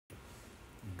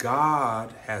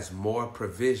God has more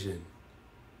provision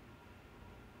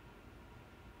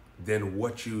than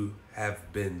what you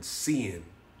have been seeing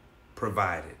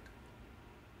provided.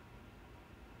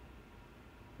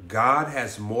 God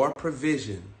has more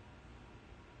provision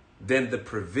than the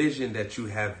provision that you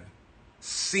have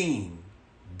seen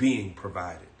being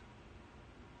provided.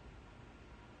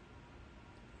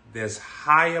 There's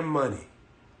higher money,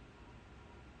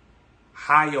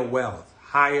 higher wealth,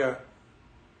 higher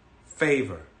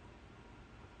favor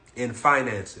in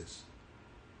finances.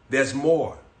 There's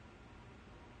more.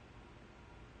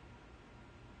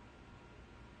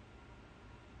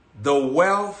 The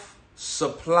wealth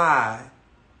supply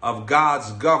of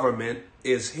God's government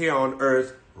is here on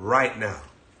earth right now.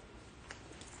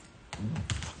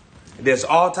 There's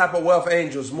all type of wealth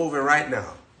angels moving right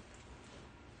now.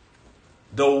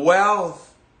 The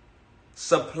wealth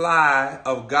supply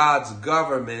of God's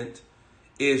government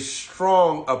is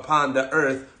strong upon the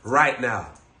earth right now.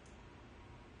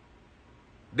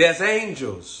 There's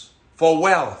angels for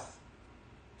wealth,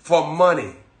 for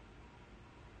money,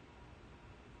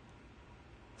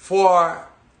 for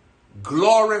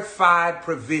glorified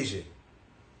provision.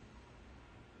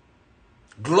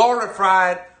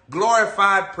 Glorified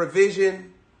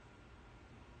provision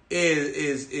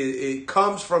it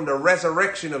comes from the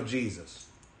resurrection of Jesus.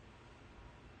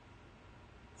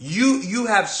 You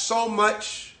have so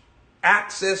much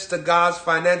access to God's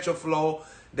financial flow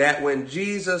that when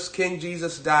King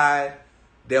Jesus died,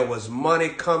 there was money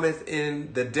cometh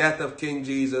in the death of King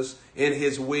Jesus, in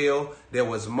his will. There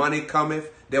was money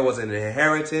cometh. There was an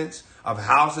inheritance of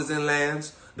houses and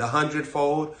lands, the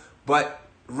hundredfold. But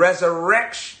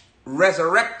resurrected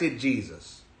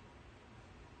Jesus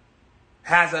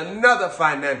has another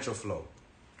financial flow.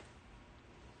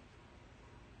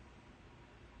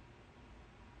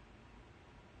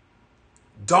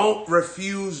 Don't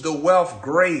refuse the wealth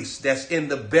grace that's in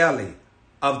the belly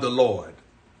of the Lord.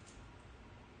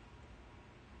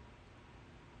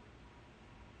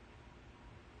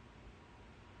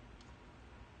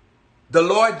 The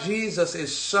Lord Jesus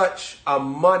is such a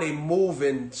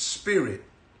money-moving spirit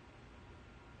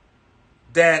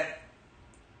that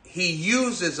he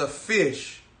uses a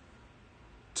fish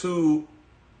to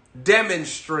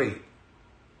demonstrate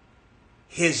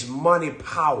his money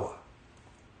power.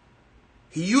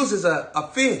 He uses a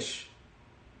fish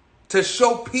to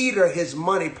show Peter his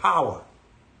money power,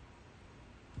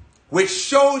 which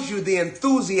shows you the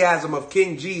enthusiasm of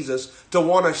King Jesus to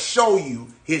want to show you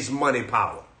his money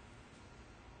power.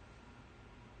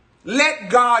 Let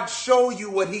God show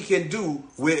you what he can do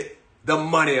with the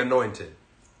money anointing.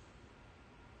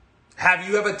 Have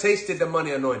you ever tasted the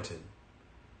money anointing?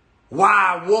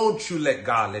 Why won't you let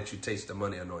God let you taste the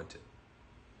money anointing?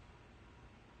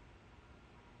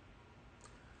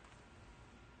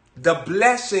 The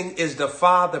blessing is the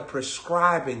Father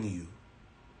prescribing you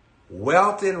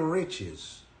wealth and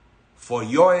riches for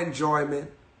your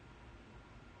enjoyment,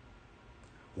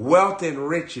 wealth and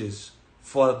riches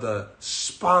for the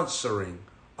sponsoring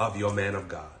of your man of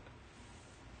God.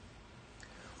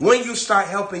 When you start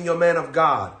helping your man of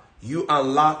God, you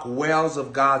unlock wells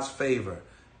of God's favor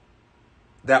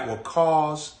that will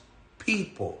cause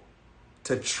people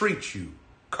to treat you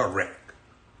correct,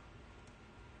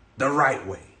 the right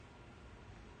way.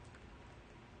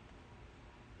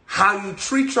 How you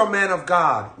treat your man of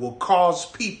God will cause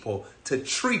people to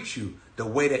treat you the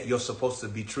way that you're supposed to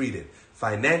be treated,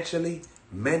 financially,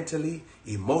 mentally,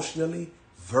 emotionally,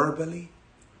 verbally.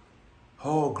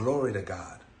 Oh, glory to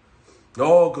God.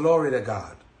 Oh, glory to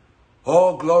God.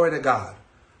 Oh, glory to God.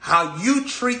 How you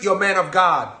treat your man of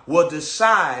God will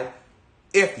decide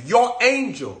if your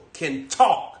angel can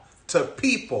talk to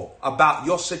people about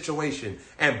your situation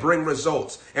and bring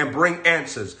results and bring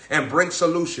answers and bring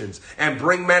solutions and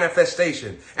bring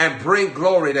manifestation and bring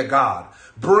glory to God.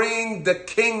 Bring the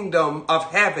kingdom of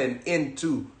heaven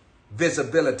into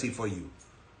visibility for you.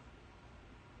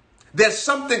 There's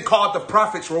something called the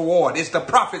prophet's reward. It's the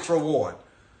prophet's reward.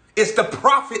 It's the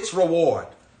prophet's reward.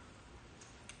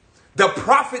 The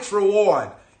prophet's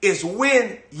reward is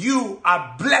when you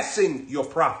are blessing your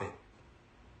prophet.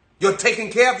 You're taking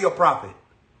care of your prophet.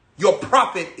 Your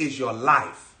prophet is your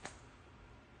life.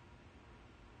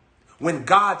 When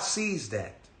God sees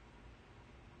that,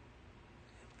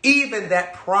 even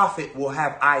that prophet will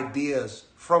have ideas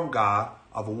from God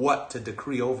of what to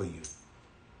decree over you.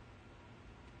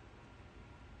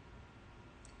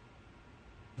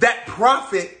 That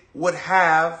prophet would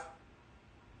have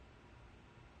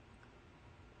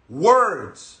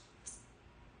words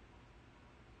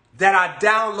that are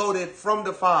downloaded from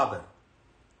the Father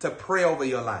to pray over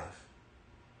your life.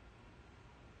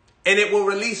 And it will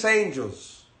release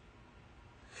angels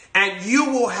And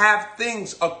you will have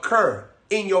things occur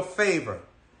in your favor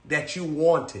that you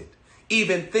wanted.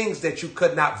 Even things that you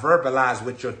could not verbalize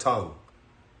with your tongue.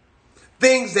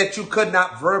 Things that you could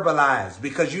not verbalize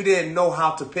because you didn't know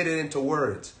how to put it into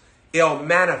words. It'll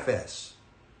manifest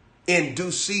in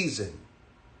due season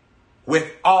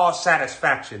with all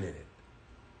satisfaction in it.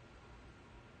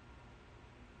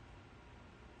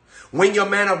 When your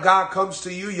man of God comes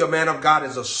to you, your man of God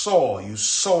is a sower. You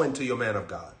sow into your man of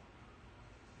God.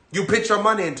 You put your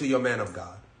money into your man of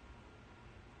God.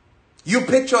 You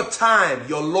put your time,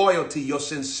 your loyalty, your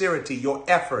sincerity, your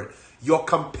effort, your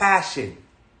compassion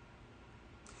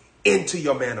into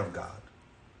your man of God.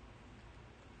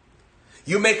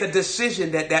 You make a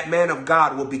decision that that man of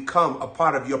God will become a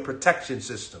part of your protection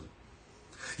system.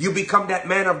 You become that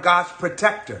man of God's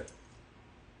protector.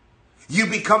 You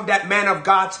become that man of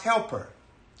God's helper.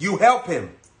 You help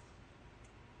him.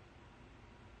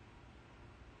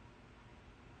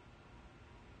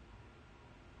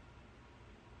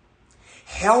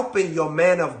 Helping your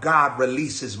man of God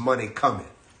release his money coming.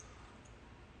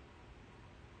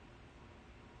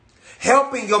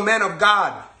 Helping your man of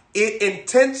God, it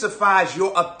intensifies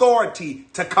your authority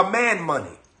to command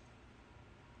money.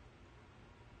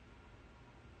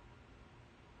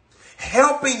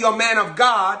 Helping your man of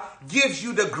God gives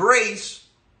you the grace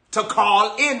to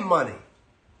call in money.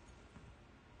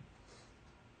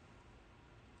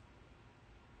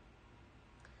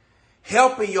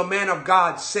 Helping your man of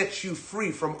God sets you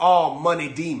free from all money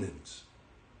demons.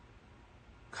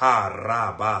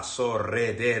 Karaba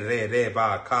sorre de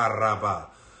reba karaba.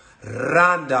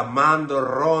 Randa mando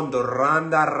rondo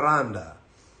randa randa.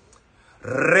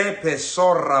 Repe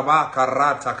sorraba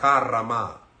karata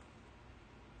karama.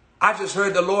 I just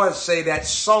heard the Lord say that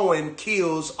sowing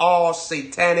kills all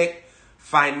satanic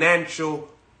financial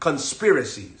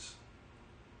conspiracies.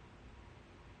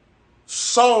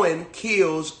 Sowing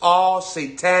kills all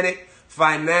satanic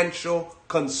financial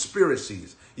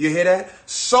conspiracies. You hear that?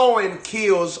 Sowing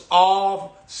kills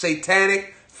all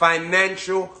satanic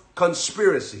financial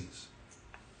conspiracies.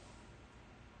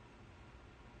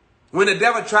 When the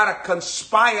devil try to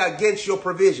conspire against your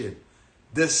provision,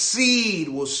 the seed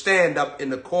will stand up in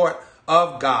the court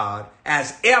of God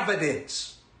as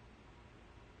evidence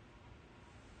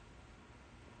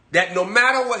that no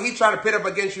matter what he try to pit up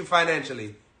against you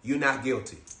financially, you're not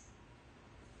guilty.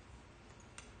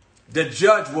 The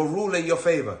judge will rule in your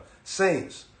favor.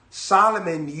 Saints,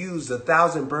 Solomon used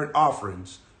 1,000 burnt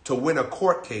offerings to win a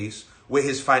court case with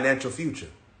his financial future.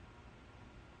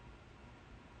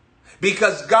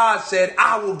 Because God said,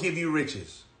 I will give you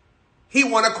riches. He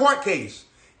won a court case.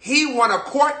 He won a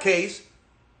court case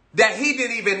that he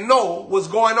didn't even know was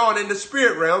going on in the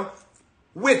spirit realm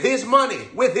with his money,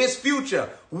 with his future,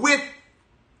 with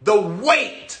the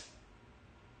weight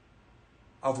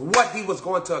of what he was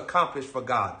going to accomplish for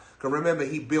God. Because remember,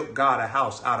 he built God a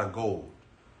house out of gold.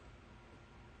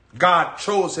 God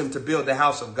chose him to build the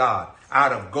house of God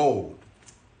out of gold.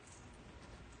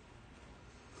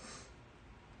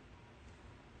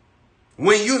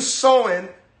 When you're sowing,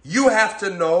 you have to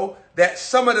know that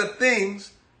some of the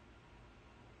things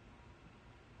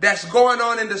that's going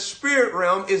on in the spirit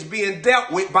realm is being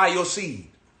dealt with by your seed.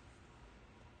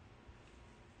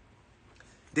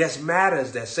 There's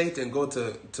matters that Satan go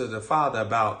to the Father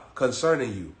about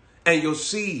concerning you. And your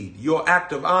seed, your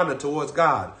act of honor towards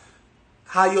God,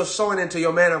 how you're sowing into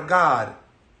your man of God,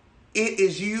 it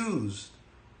is used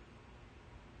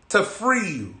to free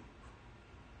you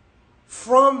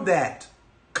from that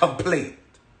complaint,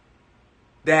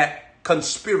 that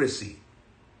conspiracy.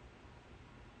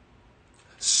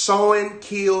 Sowing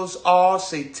kills all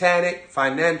satanic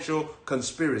financial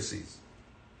conspiracies.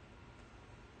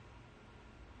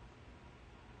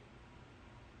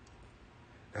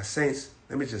 Now, saints,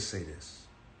 let me just say this.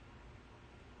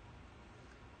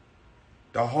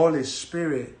 The Holy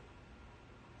Spirit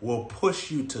will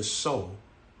push you to sow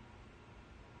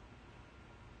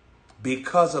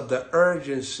because of the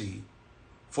urgency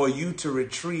for you to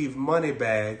retrieve money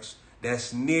bags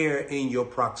that's near in your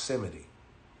proximity.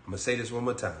 I'm going to say this one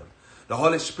more time. The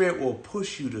Holy Spirit will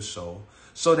push you to sow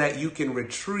so that you can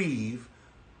retrieve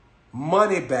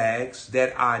money bags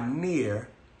that are near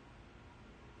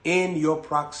in your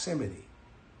proximity.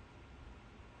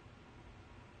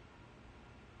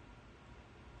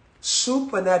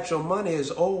 Supernatural money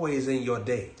is always in your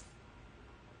day.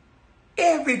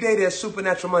 Every day there's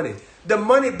supernatural money. The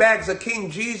money bags of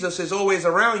King Jesus is always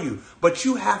around you, but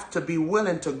you have to be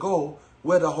willing to go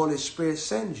where the Holy Spirit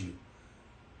sends you.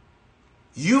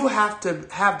 You have to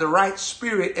have the right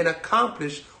spirit and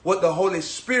accomplish what the Holy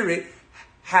Spirit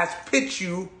has put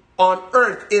you on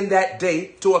earth in that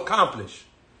day to accomplish.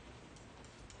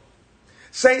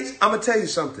 Saints, I'm going to tell you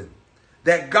something.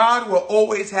 That God will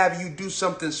always have you do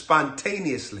something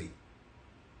spontaneously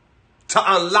to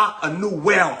unlock a new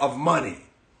well of money.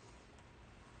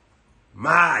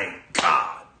 My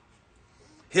God.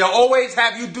 He'll always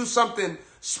have you do something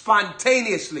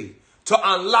spontaneously to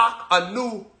unlock a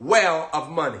new well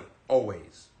of money.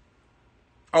 Always.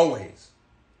 Always.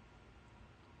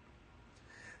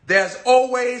 There's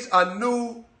always a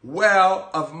new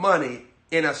well of money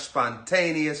in a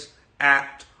spontaneous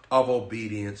act of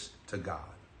obedience to God.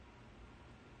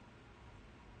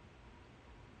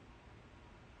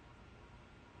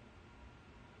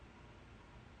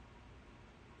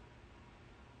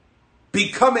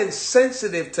 Becoming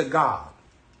sensitive to God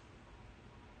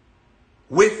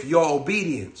with your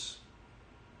obedience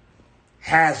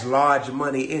has large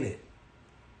money in it.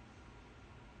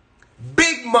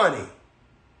 Big money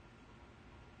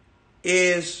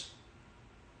is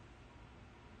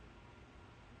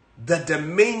the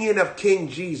dominion of King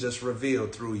Jesus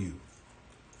revealed through you.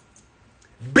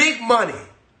 Big money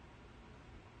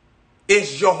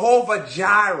is Jehovah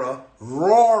Jireh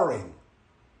roaring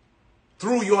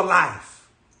through your life.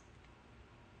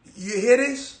 You hear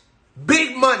this?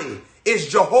 Big money is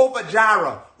Jehovah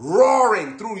Jireh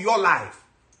roaring through your life.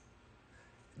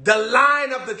 The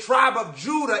Lion of the tribe of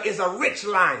Judah is a rich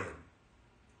lion.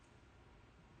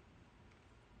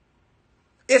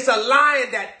 It's a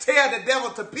lion that tears the devil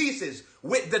to pieces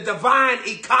with the divine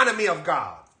economy of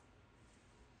God.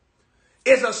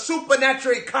 It's a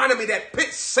supernatural economy that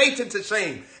puts Satan to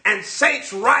shame. And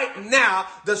saints, right now,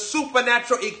 the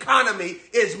supernatural economy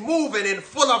is moving in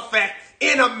full effect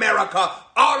in America,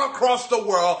 all across the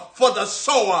world, for the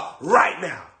sower right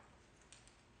now.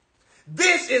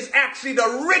 This is actually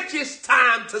the richest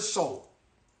time to sow.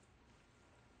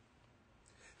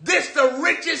 This is the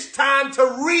richest time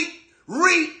to reap,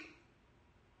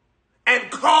 and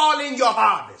call in your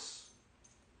harvest.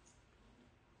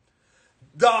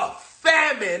 The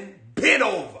famine been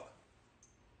over.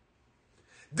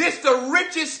 This is the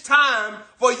richest time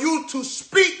for you to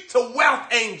speak to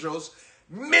wealth angels,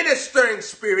 ministering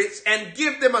spirits, and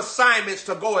give them assignments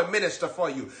to go and minister for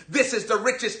you. This is the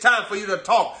richest time for you to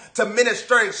talk to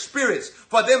ministering spirits,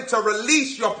 for them to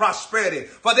release your prosperity,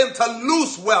 for them to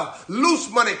loose wealth, loose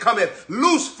money coming,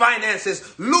 loose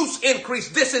finances, loose increase.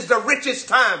 This is the richest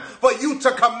time for you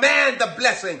to command the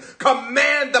blessing,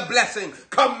 command the blessing,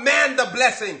 command the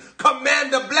blessing,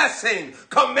 command the blessing,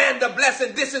 command the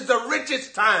blessing. This is the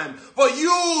richest time for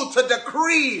you to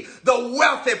decree the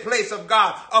wealthy place of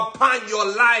God upon your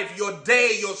life, your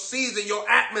day, your season, your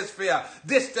atmosphere.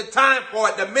 This is the time for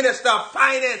it. The minister of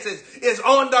finances is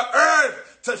on the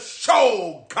earth to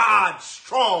show God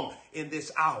strong in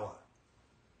this hour.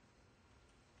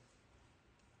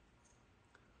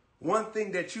 One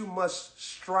thing that you must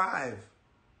strive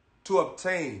to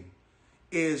obtain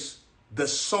is the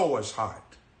sower's heart.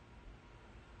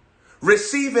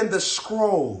 Receiving the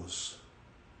scrolls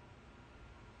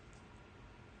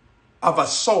of a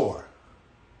sower.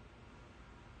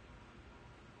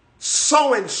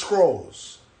 Sowing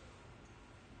scrolls.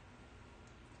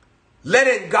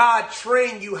 Letting God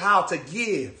train you how to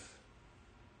give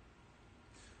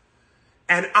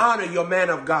and honor your man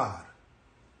of God.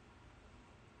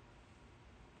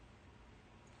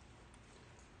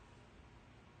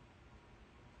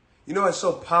 You know, it's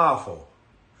so powerful.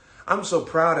 I'm so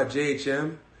proud of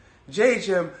JHM.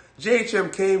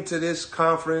 JHM came to this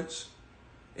conference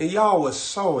and y'all was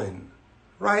sowing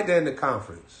right there in the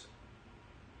conference.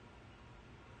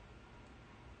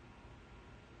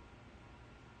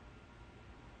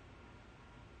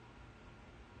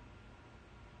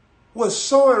 Was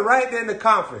sowing right there in the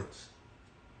conference.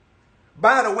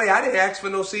 By the way, I didn't ask for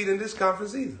no seed in this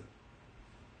conference either.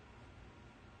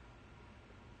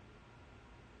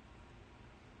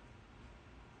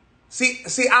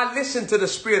 See, I listen to the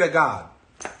Spirit of God.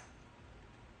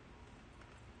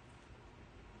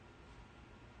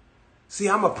 See,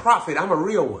 I'm a prophet. I'm a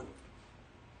real one.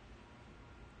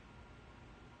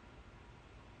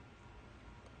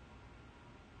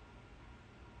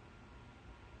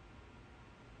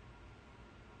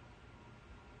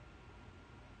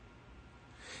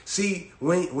 See,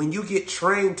 when you get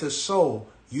trained to sow,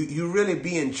 you really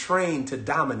being trained to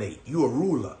dominate. You're a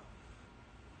ruler.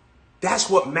 That's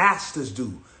what masters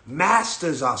do.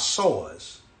 Masters are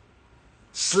sowers.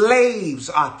 Slaves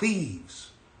are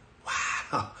thieves.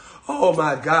 Wow. Oh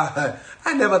my God.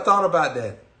 I never thought about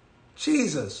that.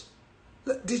 Jesus.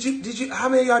 Did you, how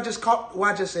many of y'all just caught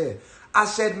what I just said? I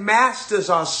said masters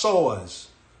are sowers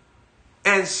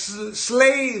and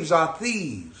slaves are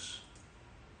thieves.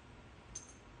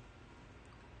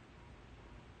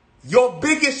 Your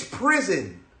biggest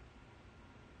prison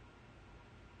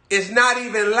It's not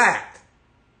even lack.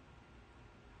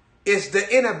 It's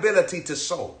the inability to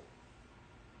sow.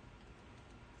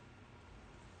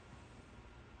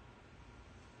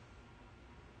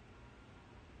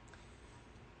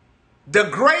 The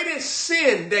greatest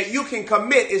sin that you can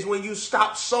commit is when you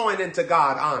stop sowing into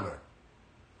God honor.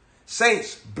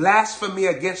 Saints, blasphemy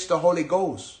against the Holy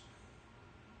Ghost.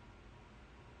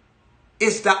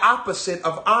 It's the opposite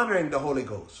of honoring the Holy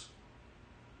Ghost.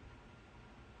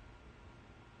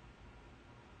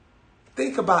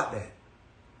 Think about that.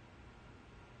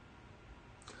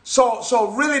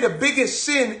 So really the biggest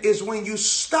sin is when you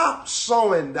stop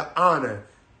sowing the honor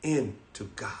into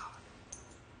God.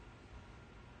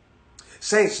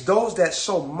 Saints, those that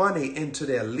sow money into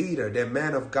their leader, their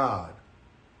man of God,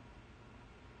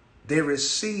 they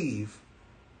receive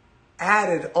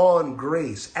added on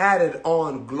grace, added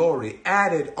on glory,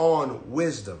 added on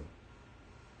wisdom,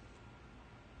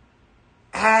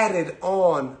 added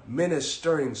on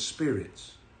ministering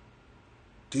spirits.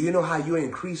 Do you know how you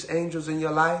increase angels in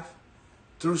your life?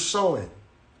 Through sowing.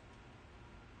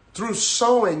 Through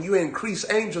sowing, you increase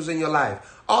angels in your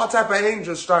life. All type of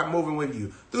angels start moving with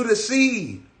you. Through the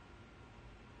seed.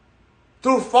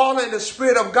 Through following the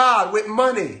Spirit of God with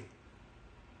money.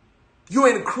 You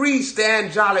increase the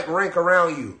angelic rank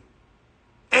around you.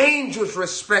 Angels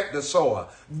respect the sower.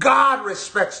 God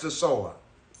respects the sower.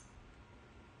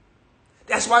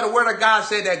 That's why the word of God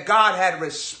said that God had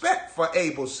respect for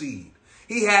Abel's seed.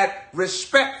 He had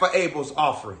respect for Abel's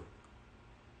offering.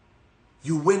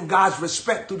 You win God's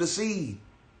respect through the seed.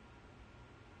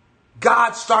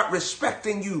 God start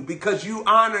respecting you because you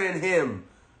honoring him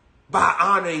by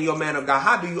honoring your man of God.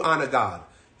 How do you honor God?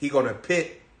 He's going to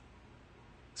pit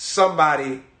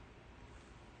somebody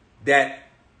that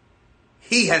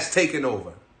he has taken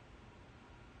over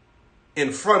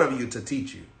in front of you to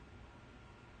teach you.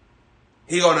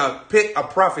 He's going to pit a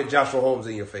prophet, Joshua Holmes,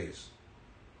 in your face.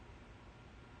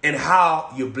 And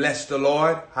how you bless the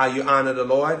Lord, how you honor the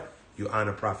Lord, you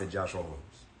honor Prophet Joshua Holmes.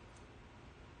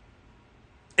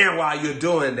 And while you're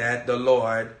doing that, the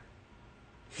Lord,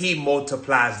 he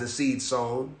multiplies the seed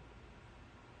sown.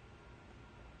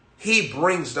 He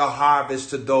brings the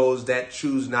harvest to those that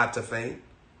choose not to faint.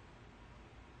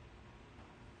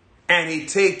 And he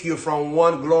take you from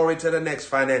one glory to the next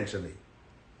financially.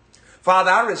 Father,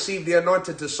 I receive the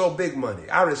anointing to sow big money.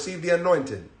 I receive the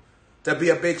anointing to be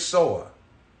a big sower.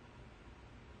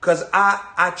 Because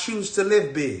I choose to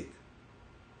live big.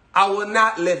 I will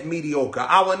not live mediocre.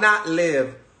 I will not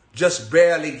live just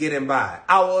barely getting by.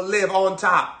 I will live on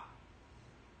top.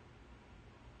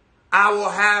 I will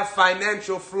have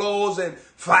financial flows and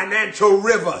financial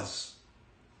rivers.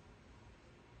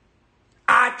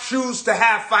 I choose to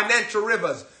have financial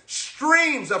rivers,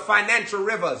 streams of financial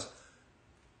rivers.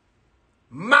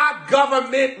 My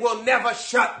government will never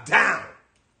shut down.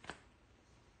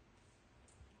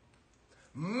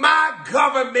 My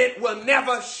government will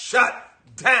never shut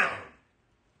down.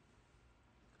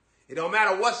 It don't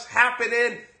matter what's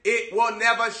happening, it will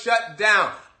never shut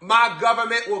down. My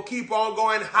government will keep on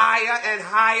going higher and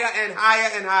higher and higher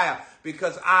and higher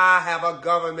because I have a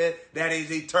government that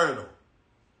is eternal.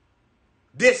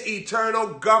 This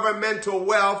eternal governmental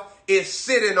wealth is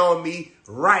sitting on me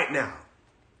right now.